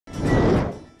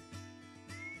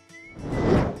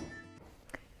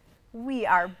We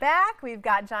are back. We've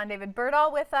got John David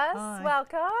Birdall with us. Hi.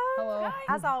 Welcome. Hello.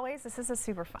 Hi. As always, this is a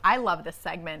super fun. I love this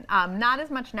segment. Not as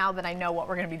much now that I know what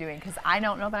we're going to be doing, because I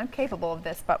don't know that I'm capable of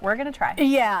this, but we're going to try.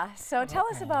 Yeah. So tell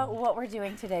us about what we're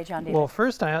doing today, John David. Well,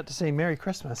 first I ought to say Merry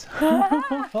Christmas.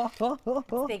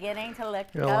 It's beginning to look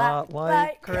a lot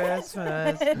like Christmas,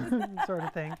 sort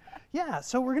of thing. Yeah,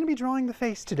 so we're going to be drawing the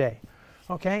face today.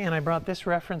 Okay, and I brought this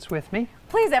reference with me.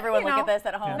 Please, everyone, look at this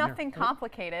at home. Yeah, Nothing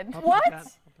complicated. What?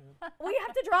 We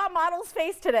have to draw a model's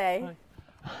face today.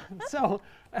 So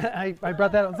I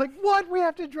brought that. I was like, what? We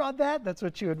have to draw that? That's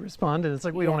what you would respond. And it's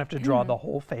like, we don't have to draw the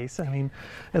whole face. I mean,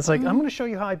 it's like, I'm going to show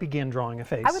you how I begin drawing a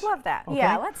face. I would love that. Okay?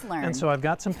 Yeah, let's learn. And so I've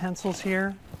got some pencils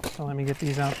here. So let me get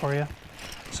these out for you.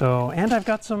 So, and I've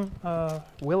got some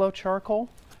willow charcoal.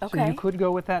 Okay. So you could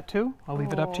go with that too. I'll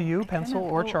leave it up to you, pencil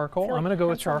or charcoal. I'm going to go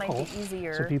with charcoal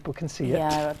so people can see it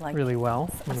I would like really well.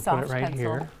 I'm going to put it right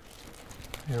here.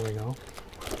 There we go.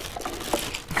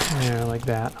 There, like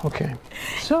that. Okay.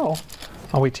 So,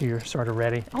 I'll wait till you're sort of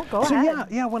ready. Oh, go ahead.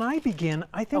 Yeah, when I begin,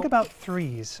 I think about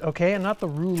threes, okay, and not the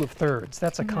rule of thirds.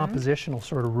 That's a compositional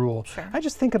sort of rule. Sure. I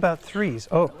just think about threes.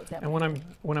 Oh, and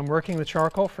when I'm working with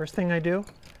charcoal, first thing I do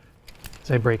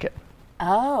is I break it.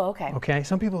 Oh, okay. Okay.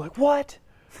 Some people are like, what?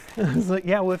 It's like,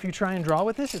 yeah, well, if you try and draw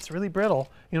with this, it's really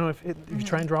brittle. You know, if you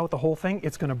try and draw with the whole thing,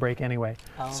 it's going to break anyway.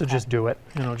 Oh, so just do it.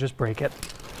 You know, just break it.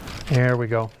 There we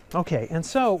go. Okay, and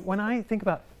so when I think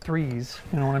about threes,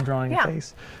 you know, when I'm drawing a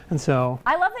face, and so...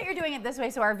 I love that you're doing it this way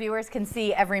so our viewers can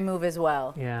see every move as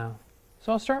well. Yeah.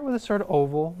 So I'll start with a sort of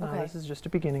oval. Now, this is just a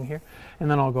beginning here.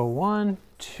 And then I'll go 1,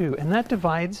 2, and that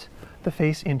divides the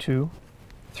face into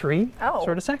 3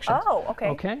 sort of sections. Oh, okay.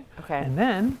 Okay? Okay. And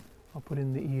then I'll put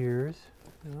in the ears.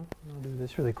 You know, I'll do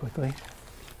this really quickly.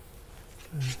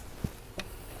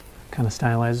 Kind of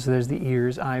stylized. So there's the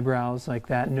ears, eyebrows, like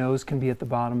that. Nose can be at the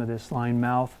bottom of this line.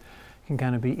 Mouth can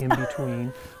kind of be in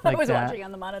between, like I was that. watching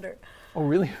on the monitor. Oh,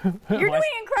 really? You're doing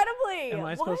incredibly. Am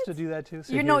I supposed to do that too?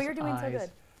 So You're doing eyes, so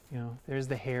good. You know, there's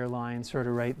the hairline sort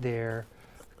of right there.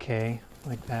 Okay,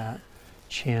 like that.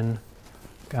 Chin.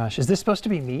 Gosh, is this supposed to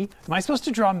be me? Am I supposed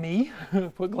to draw me?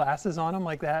 Put glasses on him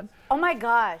like that? Oh my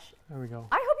gosh. There we go.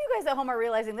 I hope you guys at home are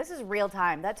realizing this is real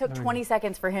time. That took 20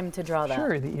 seconds for him to draw that.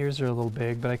 Sure, the ears are a little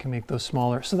big, but I can make those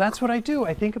smaller. So that's what I do.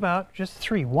 I think about just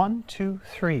 3. 1, 2,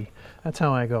 3. That's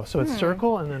how I go. So it's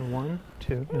circle and then 1,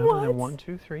 2, you know, and then 1,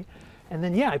 2, 3. And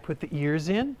then, yeah, I put the ears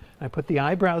in. I put the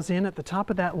eyebrows in at the top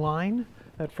of that line,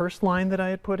 that first line that I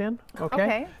had put in.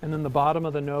 Okay. And then the bottom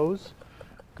of the nose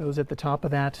goes at the top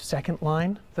of that second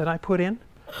line that I put in.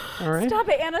 All right. Stop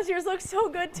it, Anna's yours looks so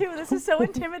good too. This is so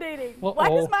intimidating. Why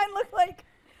does mine look like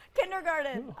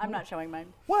kindergarten? I'm not showing mine.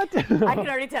 What? I can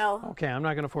already tell. Okay, I'm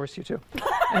not going to force you to.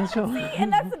 And so, See,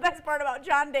 and that's the best part about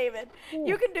John David.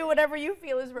 You can do whatever you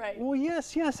feel is right. well,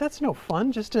 yes, that's no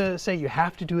fun. Just to say you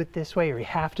have to do it this way or you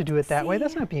have to do it that way.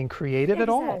 That's not being creative at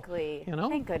all. Exactly. You know?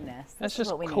 Thank goodness. That's This is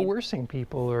just what we need. coercing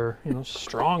people or, you know,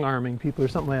 strong-arming people or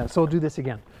something like that. So we'll do this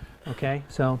again. Okay,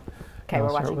 so Okay, we're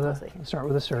I'll watching closely. start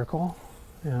with a circle,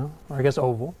 you know, or I guess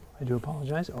oval. I do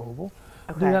apologize, oval.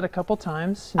 I'll do Okay. that a couple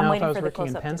times. I'm Now, if waiting I was for the working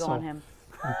in close-up to go pencil, on him.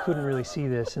 you couldn't really see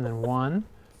this. And then 1,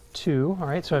 2. All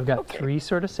right, so I've got 3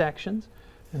 sort of sections,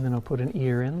 and then I'll put an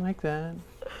ear in like that,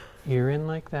 ear in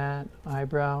like that,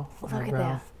 eyebrow, Look at eyebrow.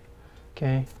 that.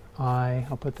 Okay, eye.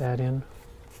 I'll put that in.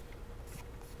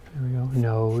 There we go.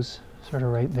 Nose, sort of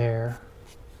right there.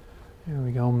 There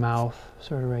we go, mouth,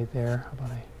 sort of right there. How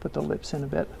about I put the lips in a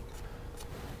bit?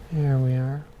 There we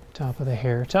are. Top of the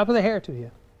hair to you.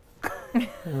 There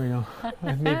we go.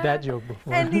 I've made that joke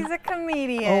before. And he's a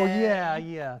comedian. Oh,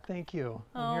 yeah, thank you.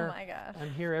 Oh my gosh.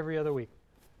 I'm here every other week.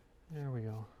 There we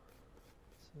go.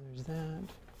 So there's that.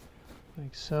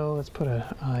 Like so. Let's put an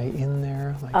eye in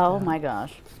there. Like Oh that. my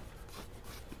gosh.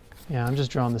 Yeah, I'm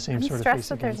just drawing the same I'm sort of stressed face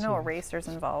that there's again, no so- erasers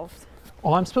involved.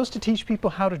 Oh, I'm supposed to teach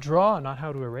people how to draw, not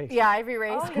how to erase. Yeah, I've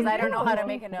erased because I don't know how to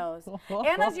make a nose.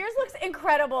 Anna's, yours looks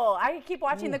incredible. I keep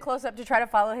watching the close-up to try to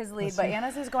follow his lead, but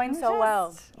Anna's is going so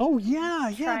well. Oh,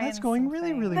 yeah, that's going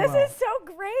really, really well. This is so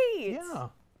great. Yeah.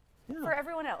 For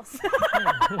everyone else.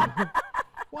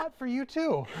 What, for you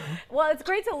too? Well, it's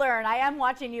great to learn. I am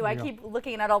watching you. I keep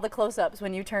looking at all the close-ups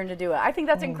when you turn to do it. I think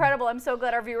that's incredible. I'm so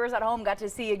glad our viewers at home got to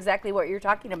see exactly what you're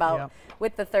talking about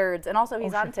with the thirds. And also,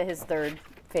 he's on to his third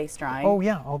face drawing. Oh,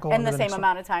 yeah, I'll go on in to the the same next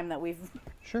amount of time that we've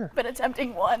been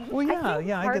attempting one. Well,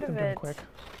 yeah, I part get them of done it- quick.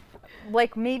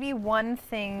 Like maybe one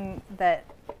thing that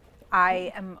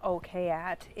I am okay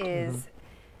at is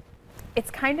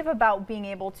it's kind of about being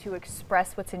able to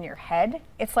express what's in your head.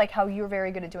 It's like how you're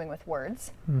very good at doing with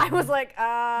words. I was like,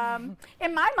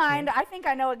 in my mind, I think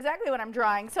I know exactly what I'm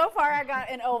drawing. So far, I got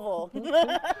an oval.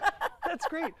 That's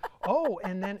great. Oh,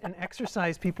 and then an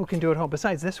exercise people can do at home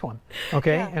besides this one.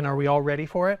 Okay, and are we all ready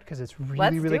for it? Because it's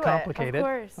really, really complicated. Of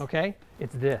course. Okay,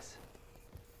 it's this.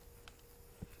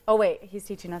 Oh wait, he's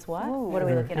teaching us what? Ooh. What are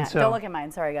we looking at? So- Don't look at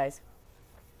mine. Sorry, guys.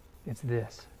 It's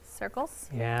this. Circles.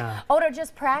 Yeah. Oh, to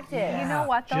just practice. You know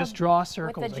what, though? Just draw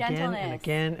circles again and gentleness.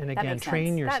 again and That again. makes Train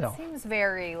sense. yourself. That seems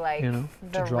very like You know,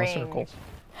 the to draw Ring, circles.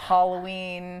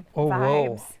 Halloween Oh,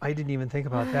 vibes. whoa. I didn't even think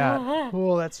about that.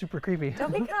 Oh, that's super creepy.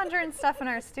 Don't be conjuring stuff in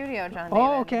our studio, John David.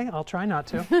 Oh, okay. I'll try not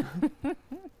to.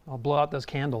 I'll blow out those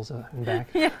candles in back.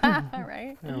 Yeah,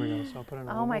 right. There we go. So I'll put it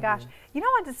Oh my gosh. You know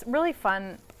what's really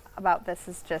fun about this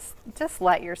is just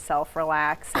let yourself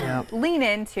relax. Yeah. Lean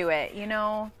into it, you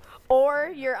know.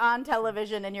 Or you're on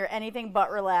television and you're anything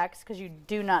but relaxed because you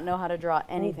do not know how to draw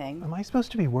anything. Am I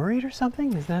supposed to be worried or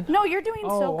something? Is that? No, you're doing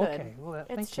so Oh, good. okay. Well,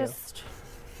 It's thank you. just.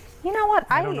 You know what?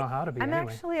 I don't know how to be I'm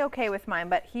anyway. actually okay with mine,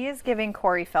 but he is giving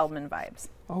Corey Feldman vibes.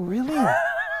 Oh, really?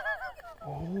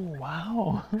 Oh,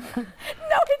 wow. No,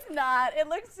 it's not. It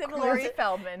looks similar. Corey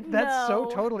Feldman. That's so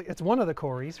No. totally, it's one of the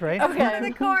Corys, right? Okay. One of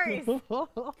the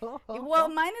Corys. Well,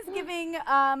 mine is giving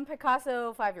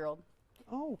Picasso 5-year-old.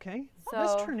 Oh, okay. So-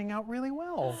 That's turning out really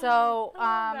well. So,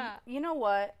 that. you know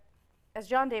what? As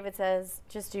John David says,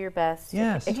 just do your best.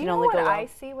 Yes. It Do can you know only what go well. I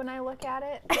see when I look at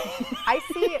it? I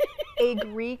see a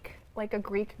Greek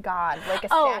god, like a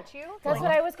Oh, statue. That's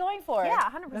what I was going for. Yeah,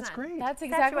 100%. That's great. That's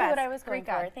exactly what I was Greek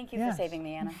going for. god. Thank you Yes. for saving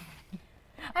me, Anna.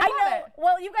 I know. love it.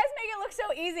 Well, you guys make it look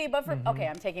so easy, but for okay,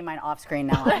 I'm taking mine off screen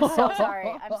now. I'm so sorry.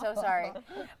 I'm so sorry.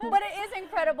 But it is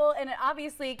incredible, and it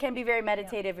obviously can be very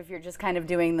meditative if you're just kind of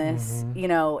doing this, you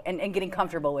know, and getting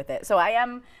comfortable with it. So I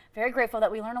am very grateful that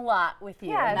we learn a lot with you,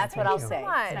 Yes, and that's what thank I'll you so say.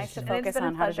 much. It's nice to And focus it's been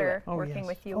on a how to do pleasure it. Oh, working yes.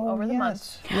 with you Oh, over the yes.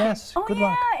 month. Yes. Oh Good yeah,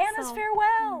 luck. Anna's So-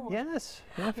 farewell. Yes.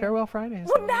 Yeah, farewell Fridays.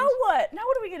 Well, now what? Now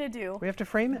what are we gonna do? We have to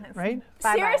frame it, right?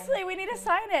 Bye-bye. Seriously, we need to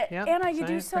sign it. Yep, Anna, you sign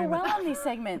do it, so frame it. well on these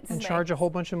segments. And charge a whole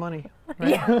bunch of money. Right?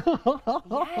 Yeah.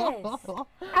 Yes.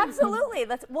 Absolutely.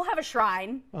 We'll have a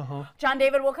shrine. Uh-huh. John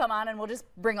David will come on and we'll just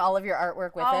bring all of your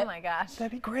artwork with Oh it. my gosh.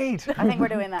 That'd be great. I think we're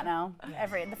doing that now.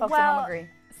 The folks at home agree.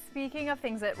 Speaking of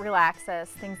things that relax us,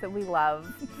 things that we love,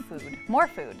 food. More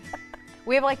food.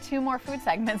 We have like 2 more food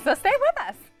segments, so stay with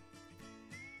us.